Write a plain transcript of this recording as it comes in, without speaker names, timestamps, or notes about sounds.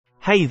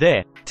Hey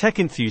there, tech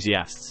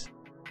enthusiasts.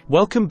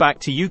 Welcome back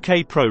to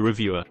UK Pro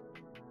Reviewer.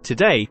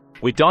 Today,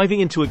 we're diving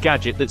into a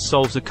gadget that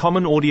solves a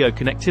common audio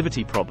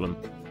connectivity problem.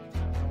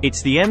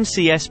 It's the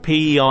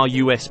MCS-PER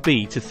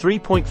USB to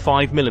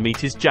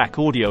 3.5mm jack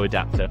audio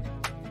adapter.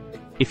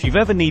 If you've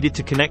ever needed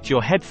to connect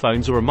your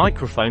headphones or a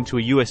microphone to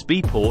a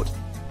USB port,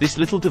 this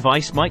little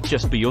device might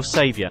just be your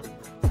savior.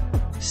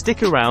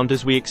 Stick around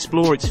as we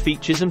explore its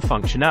features and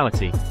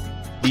functionality.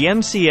 The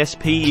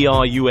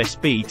MCS-PER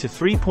USB to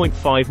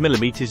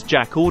 3.5mm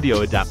jack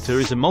audio adapter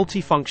is a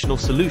multifunctional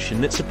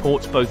solution that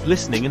supports both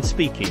listening and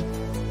speaking.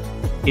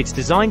 It's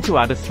designed to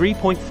add a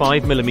 3.5mm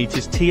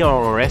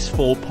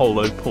TRRS-4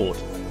 Polo port,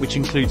 which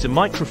includes a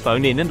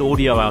microphone in and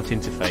audio out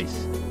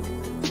interface.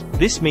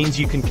 This means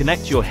you can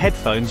connect your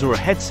headphones or a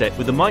headset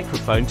with a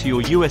microphone to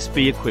your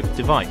USB-equipped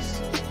device.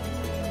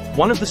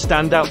 One of the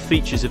standout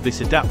features of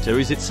this adapter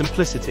is its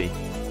simplicity.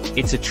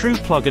 It's a true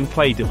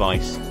plug-and-play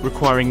device,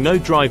 requiring no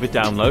driver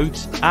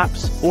downloads,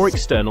 apps, or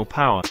external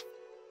power.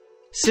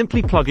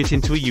 Simply plug it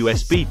into a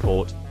USB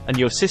port, and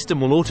your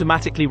system will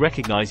automatically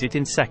recognize it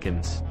in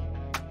seconds.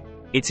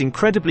 It's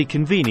incredibly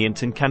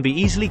convenient and can be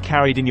easily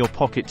carried in your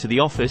pocket to the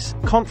office,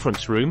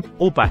 conference room,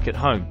 or back at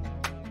home.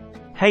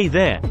 Hey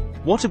there!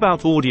 What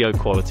about audio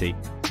quality?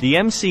 The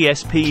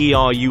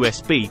MCS-PER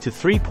USB to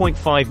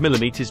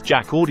 3.5mm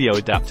jack audio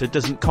adapter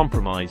doesn't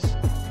compromise.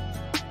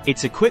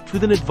 It's equipped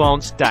with an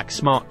advanced DAC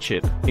smart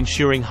chip,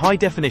 ensuring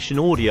high-definition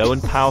audio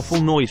and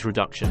powerful noise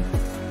reduction.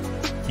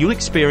 You'll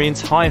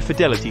experience higher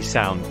fidelity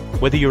sound,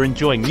 whether you're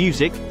enjoying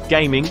music,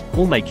 gaming,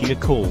 or making a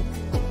call.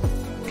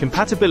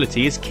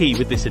 Compatibility is key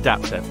with this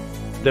adapter.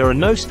 There are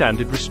no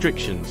standard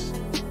restrictions.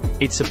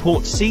 It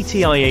supports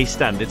CTIA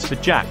standards for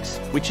jacks,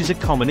 which is a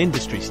common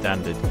industry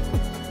standard.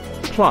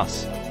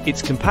 Plus,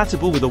 it's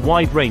compatible with a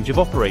wide range of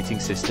operating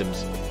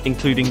systems,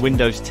 including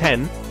Windows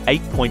 10,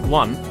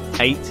 8.1,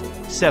 8,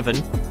 7,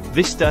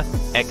 Vista,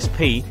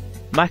 XP,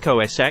 Mac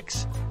OS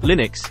X,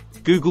 Linux,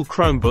 Google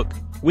Chromebook,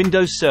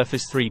 Windows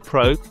Surface 3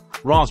 Pro,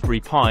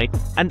 Raspberry Pi,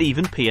 and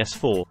even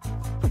PS4.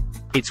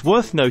 It's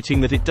worth noting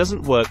that it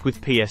doesn't work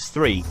with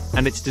PS3,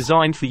 and it's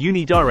designed for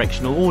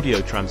unidirectional audio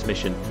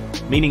transmission,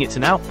 meaning it's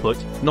an output,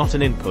 not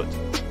an input.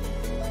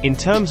 In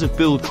terms of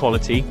build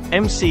quality,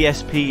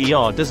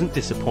 MCS-PER doesn't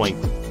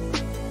disappoint.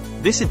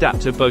 This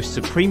adapter boasts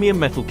a premium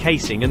metal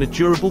casing and a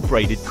durable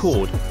braided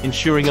cord,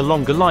 ensuring a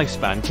longer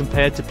lifespan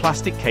compared to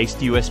plastic-cased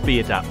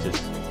USB adapters.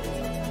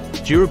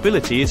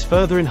 Durability is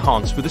further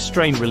enhanced with a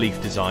strain relief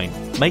design,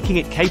 making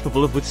it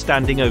capable of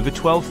withstanding over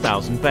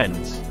 12,000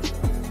 bends.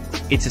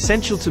 It's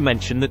essential to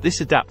mention that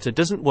this adapter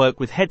doesn't work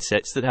with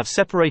headsets that have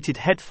separated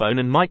headphone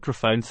and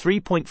microphone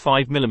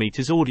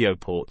 3.5mm audio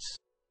ports.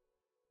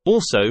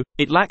 Also,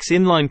 it lacks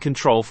inline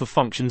control for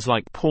functions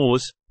like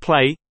pause,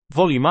 play,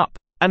 volume up,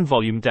 and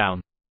volume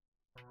down.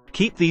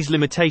 Keep these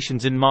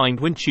limitations in mind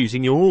when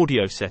choosing your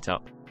audio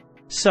setup.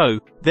 So,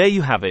 there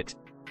you have it.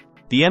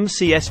 The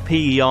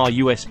MCS-PER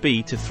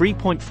USB to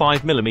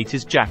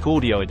 3.5mm jack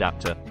audio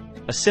adapter.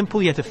 A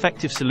simple yet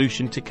effective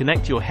solution to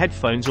connect your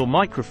headphones or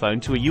microphone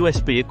to a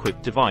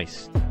USB-equipped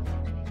device.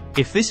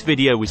 If this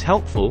video was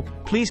helpful,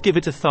 please give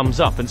it a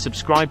thumbs up and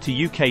subscribe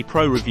to UK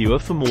Pro Reviewer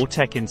for more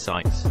tech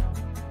insights.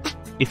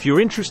 If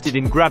you're interested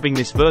in grabbing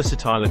this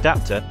versatile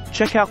adapter,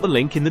 check out the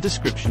link in the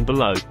description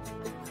below.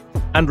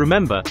 And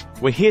remember,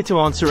 we're here to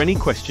answer any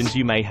questions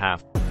you may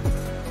have.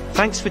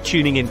 Thanks for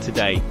tuning in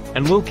today,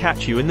 and we'll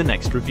catch you in the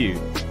next review.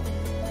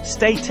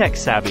 Stay tech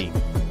savvy.